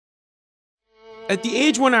At the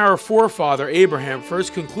age when our forefather Abraham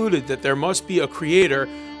first concluded that there must be a creator,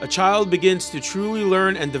 a child begins to truly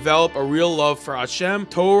learn and develop a real love for Hashem,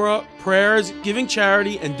 Torah, prayers, giving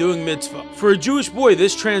charity, and doing mitzvah. For a Jewish boy,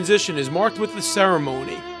 this transition is marked with a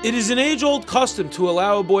ceremony. It is an age-old custom to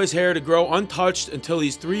allow a boy's hair to grow untouched until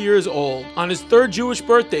he's 3 years old. On his third Jewish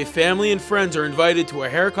birthday, family and friends are invited to a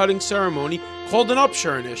haircutting ceremony called an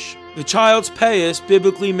Upshernish. The child's payas,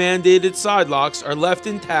 biblically mandated side locks, are left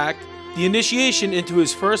intact, the initiation into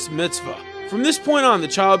his first mitzvah. From this point on, the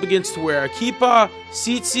child begins to wear a kippah,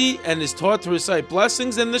 tzitzit, and is taught to recite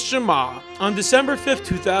blessings and the Shema. On December 5,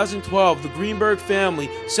 2012, the Greenberg family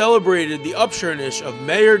celebrated the Upshernish of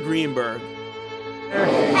Meyer Greenberg.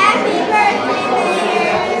 Happy birthday,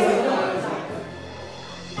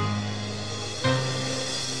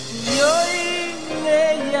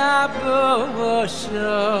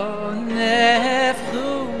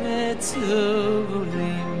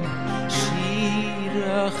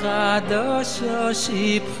 חדשו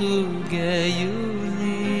שיפחו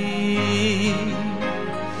גאולים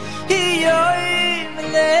יוים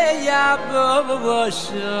ליבושו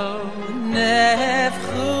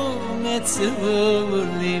נפחו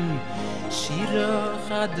מצבולים שירו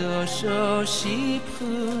חדשו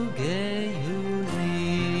שיפחו גאולים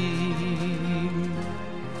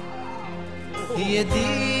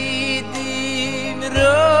ידידים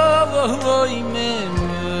רואי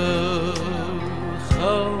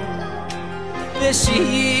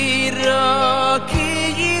בשירה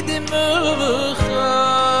כי ידמוך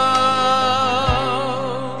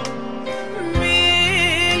מי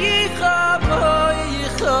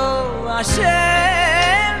יחבויך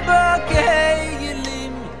השם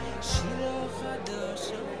בקהילים שירה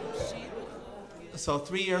חדשה. So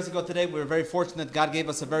 3 years ago today, we were very fortunate. God gave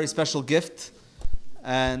us a very special gift,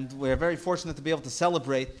 and we're very fortunate to be able to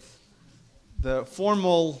celebrate the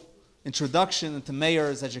formal introduction into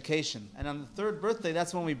Meyer's education. And on the third birthday,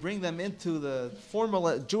 that's when we bring them into the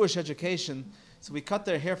formal Jewish education. So we cut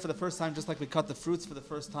their hair for the first time, just like we cut the fruits for the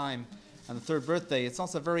first time on the third birthday. It's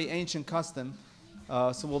also a very ancient custom.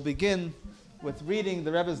 So we'll begin with reading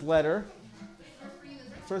the Rebbe's letter.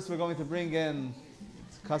 First, we're going to bring in,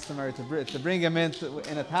 it's customary to bring him in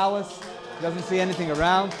a palace. He doesn't see anything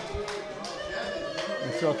around.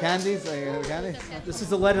 We throw candies. This is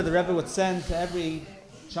the letter the Rebbe would send to every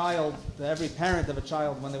child, to every parent of a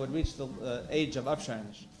child when they would reach the age of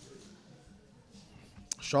Upshernish.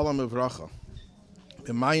 Shalom uvracha.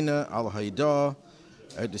 B'mayna al hayda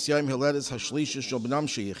desyayim heledes hashlisha shel b'nam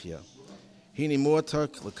sheyichya. Hini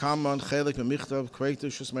muatak lekaman chelik b'michtav kreitu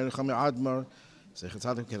shus merecham admar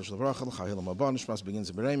sechetzadik kedesh levracha l'chahilam aban shmas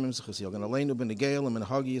begins bereimim zechus yogan aleinu b'negeil and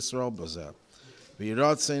hagi Yisrael bazeh.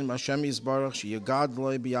 V'yiratzin Hashem Yisbarach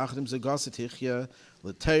sheyagadloi b'yachdim zegasit hichya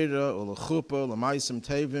l'teira or l'chupa l'maisim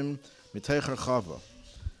tevim miteicher chava.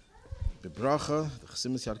 Bebracha the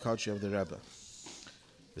chesimus yad kachi of the Rebbe.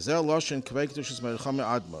 V'zeh loshen kvektushis merechame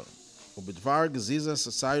admar. Ubedvar gezizas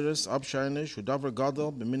asairis Upshernish hudavar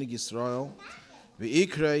gadol b'minig Yisrael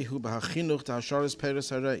v'ikrei hu b'hachinuch ta'asharis peres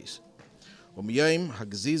hareis. Umyem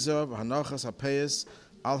hagziza v'hanachas hapeis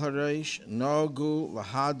al hareish nagu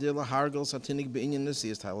lahadi lahargel satinig b'inyanis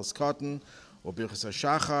is talis cotton or birchas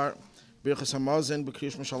hashachar birchas hamazen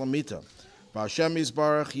b'krish mashalamita. V'Hashem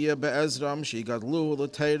Yisbarach yeh be'ezram sheyigadlu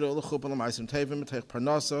l'teira l'chupa l'maisim tevim m'teich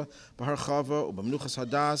parnasa b'harchava u'b'mnuchas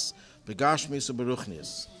hadas b'gashmis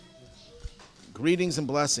u'beruchnis. Greetings and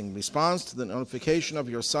blessing. In response to the notification of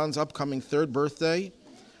your son's upcoming third birthday,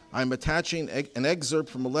 I am attaching an excerpt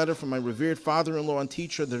from a letter from my revered father-in-law and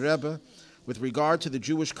teacher, the Rebbe, with regard to the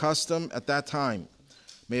Jewish custom at that time.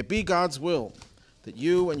 May it be God's will that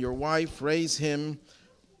you and your wife raise him,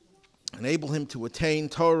 enable him to attain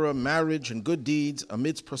Torah, marriage, and good deeds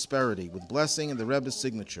amidst prosperity, with blessing and the Rebbe's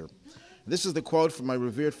signature. This is the quote from my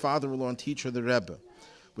revered father-in-law and teacher, the Rebbe.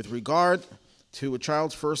 With regard to a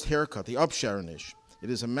child's first haircut, the Upshernish, it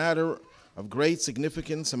is a matter of great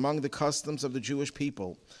significance among the customs of the Jewish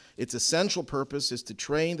people. Its essential purpose is to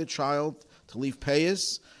train the child to leave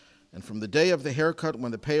payas, and from the day of the haircut,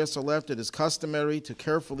 when the payas are left, it is customary to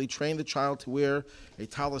carefully train the child to wear a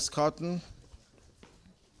talis cotton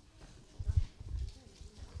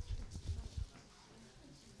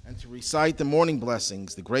and to recite the morning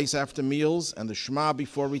blessings, the grace after meals, and the Shema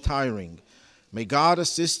before retiring. May God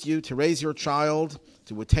assist you to raise your child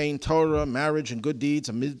to attain Torah, marriage, and good deeds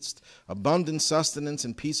amidst abundant sustenance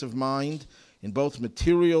and peace of mind in both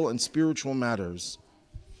material and spiritual matters.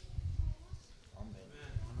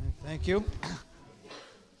 Amen. Thank you.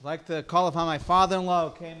 I'd like to call upon my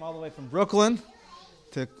father-in-law who came all the way from Brooklyn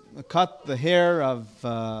to cut the hair of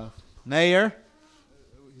Meyer.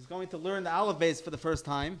 going to learn the Aleph Beis for the first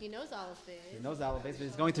time. He knows Aleph Beis. He knows Aleph Beis, but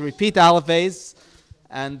he's going to repeat the Aleph Beis.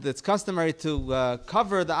 And it's customary to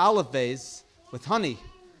cover the Aleph Beis with honey.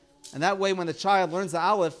 And that way, when the child learns the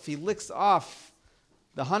Aleph, he licks off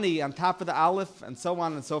the honey on top of the Aleph, and so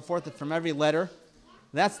on and so forth, from every letter.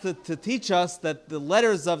 That's to teach us that the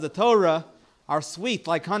letters of the Torah are sweet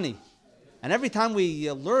like honey. And every time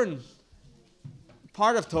we learn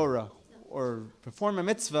part of Torah or perform a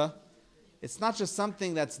mitzvah, it's not just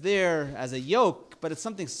something that's there as a yoke, but it's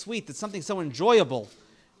something sweet. It's something so enjoyable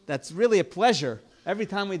that's really a pleasure. Every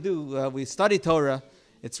time we study Torah,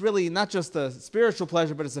 it's really not just a spiritual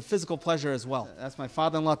pleasure, but it's a physical pleasure as well. That's my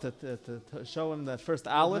father-in-law to show him the first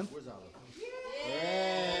Aleph. Where's Aleph?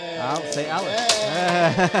 I'll say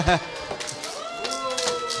Aleph.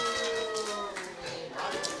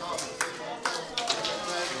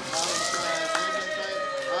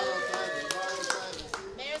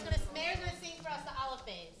 Mayer's gonna sing for us the Aleph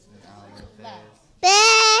Beis.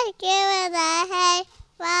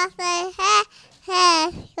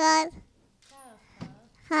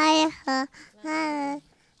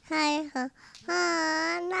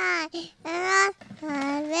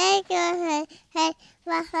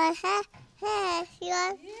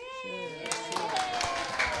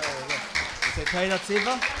 Say Torah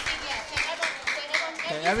Tziva.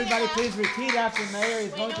 Okay, everybody please repeat after Meyer.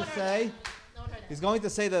 He's going to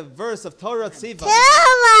say the verse of Torah Tziva.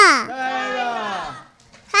 Torah.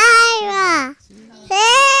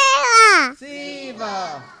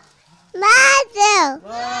 Tziva. Manu.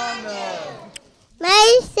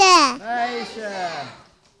 Meisha.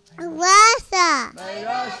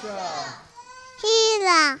 Meirasha.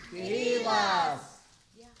 Kihilas.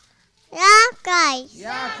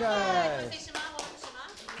 Yaakov.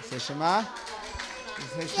 Say Shema.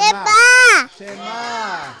 Say Shema.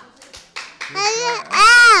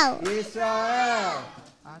 Yisrael.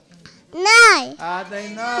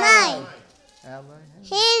 Adonai.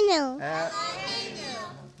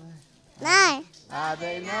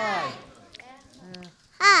 Adonai.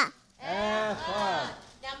 Echad.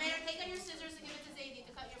 Now, Meyer, take out your scissors and give it to Zadie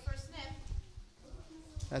to cut your first snip.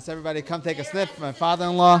 That's everybody come take a sniff. My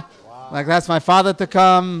father-in-law. Like that's my father to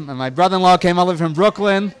come. And my brother-in-law came all the way from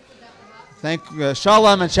Brooklyn. Thank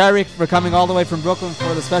Shalom and Sharik for coming all the way from Brooklyn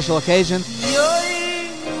for the special occasion.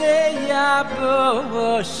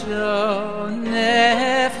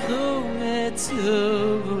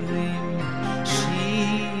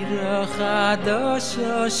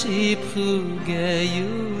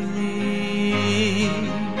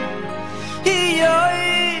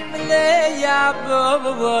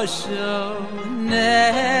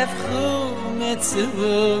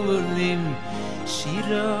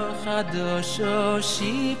 Shira chadosho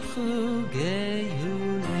shipchu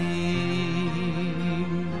geulim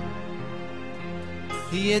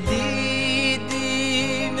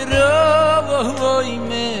Yedidim roi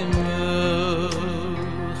memucho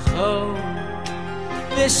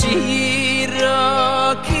V'shira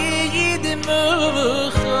ki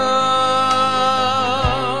yidmucho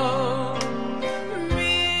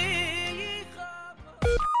Mi